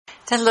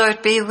The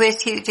Lord be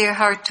with you, dear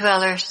heart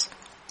dwellers.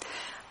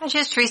 I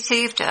just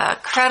received a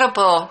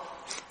credible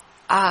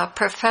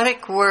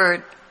prophetic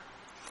word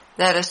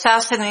that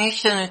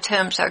assassination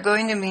attempts are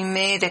going to be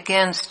made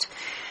against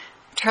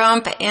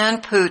Trump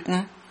and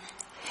Putin,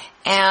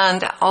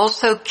 and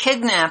also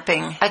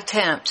kidnapping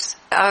attempts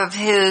of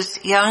his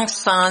young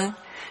son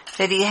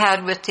that he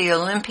had with the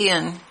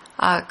Olympian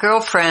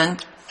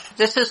girlfriend.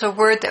 This is a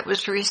word that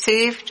was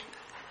received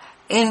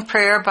in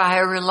prayer by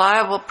a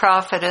reliable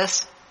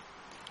prophetess,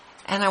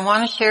 and I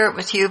want to share it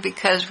with you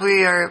because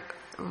we are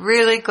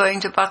really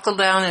going to buckle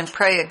down and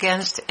pray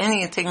against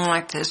anything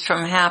like this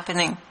from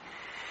happening.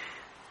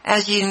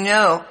 As you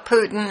know,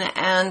 Putin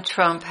and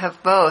Trump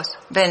have both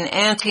been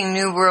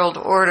anti-New World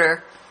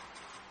Order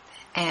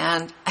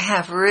and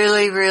have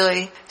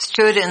really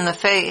stood in the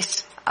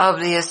face of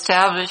the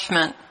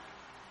establishment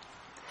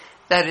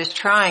that is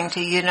trying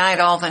to unite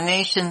all the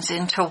nations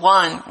into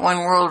one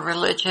world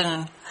religion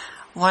and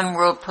one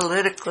world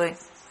politically.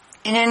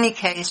 In any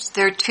case,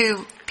 there are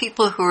two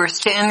people who are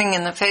standing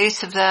in the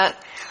face of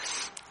that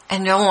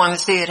and don't want to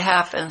see it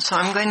happen. So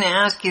I'm going to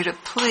ask you to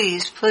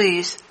please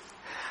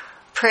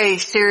pray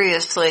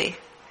seriously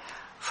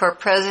for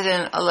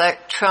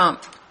President-elect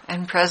Trump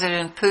and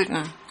President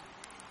Putin.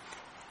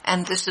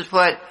 And this is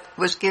what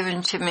was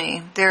given to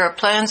me. There are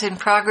plans in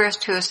progress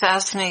to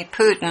assassinate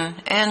Putin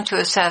and to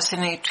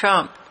assassinate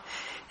Trump.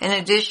 In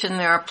addition,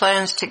 there are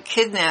plans to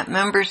kidnap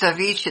members of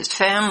each's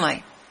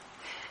family.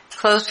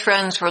 Close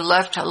friends were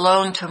left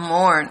alone to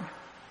mourn.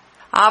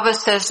 Abba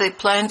says they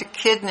plan to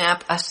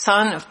kidnap a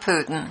son of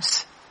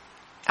Putin's.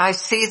 I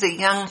see the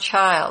young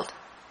child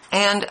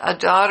and a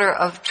daughter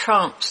of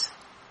Trump's.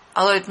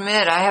 I'll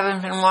admit I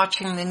haven't been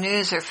watching the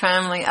news or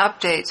family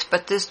updates,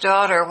 but this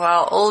daughter,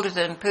 while older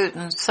than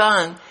Putin's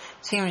son,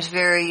 seems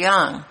very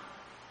young.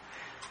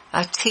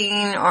 A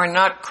teen or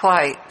not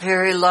quite,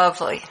 very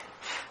lovely.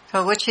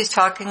 So what she's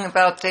talking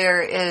about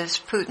there is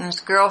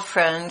Putin's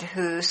girlfriend,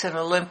 who's an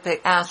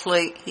Olympic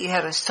athlete. He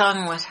had a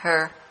son with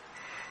her.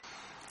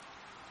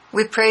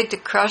 We prayed to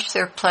crush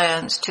their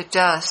plans to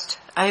dust.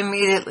 I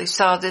immediately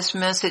saw this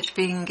message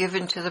being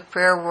given to the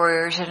prayer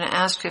warriors and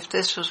asked if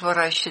this was what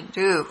I should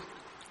do.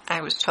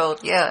 I was told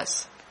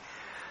yes.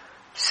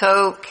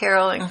 So,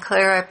 Carol and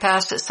Claire, I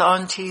pass this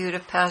on to you to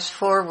pass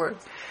forward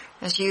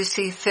as you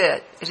see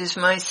fit. It is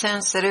my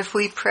sense that if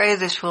we pray,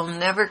 this will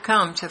never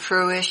come to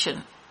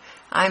fruition.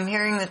 I'm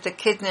hearing that the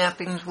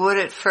kidnappings would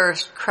at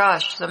first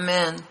crush the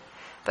men,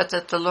 but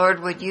that the Lord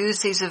would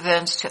use these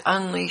events to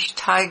unleash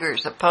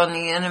tigers upon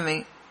the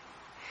enemy.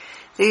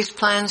 These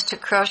plans to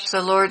crush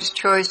the Lord's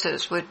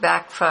choices would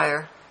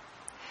backfire.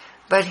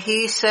 But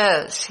he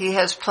says he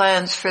has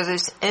plans for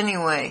this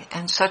anyway,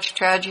 and such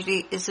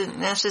tragedy isn't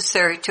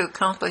necessary to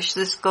accomplish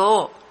this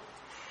goal.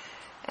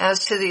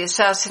 As to the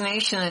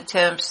assassination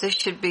attempts, this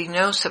should be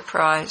no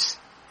surprise.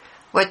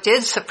 What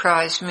did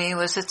surprise me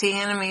was that the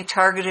enemy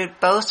targeted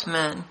both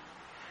men.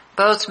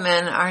 Both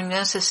men are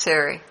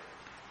necessary.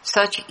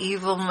 Such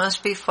evil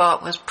must be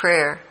fought with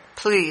prayer.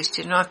 Please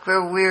do not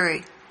grow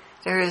weary.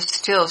 There is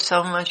still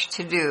so much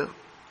to do.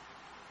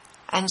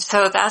 And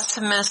so that's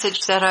the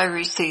message that I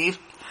received.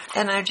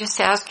 And I just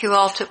ask you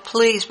all to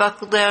please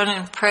buckle down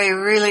and pray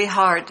really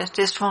hard that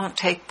this won't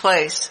take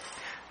place,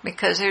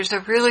 because there's a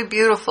really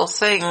beautiful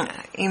thing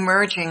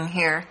emerging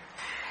here,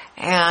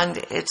 and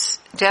it's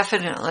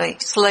definitely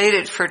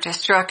slated for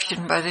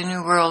destruction by the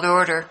New World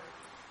Order.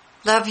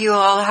 Love you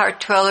all, heart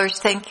dwellers.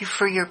 Thank you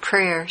for your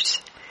prayers.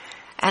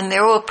 And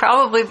there will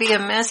probably be a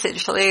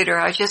message later.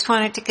 I just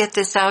wanted to get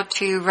this out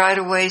to you right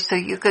away so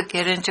you could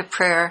get into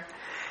prayer.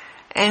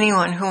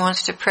 Anyone who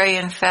wants to pray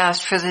and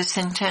fast for this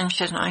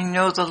intention, I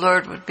know the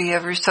Lord would be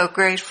ever so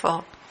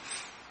grateful.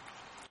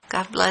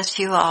 God bless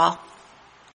you all.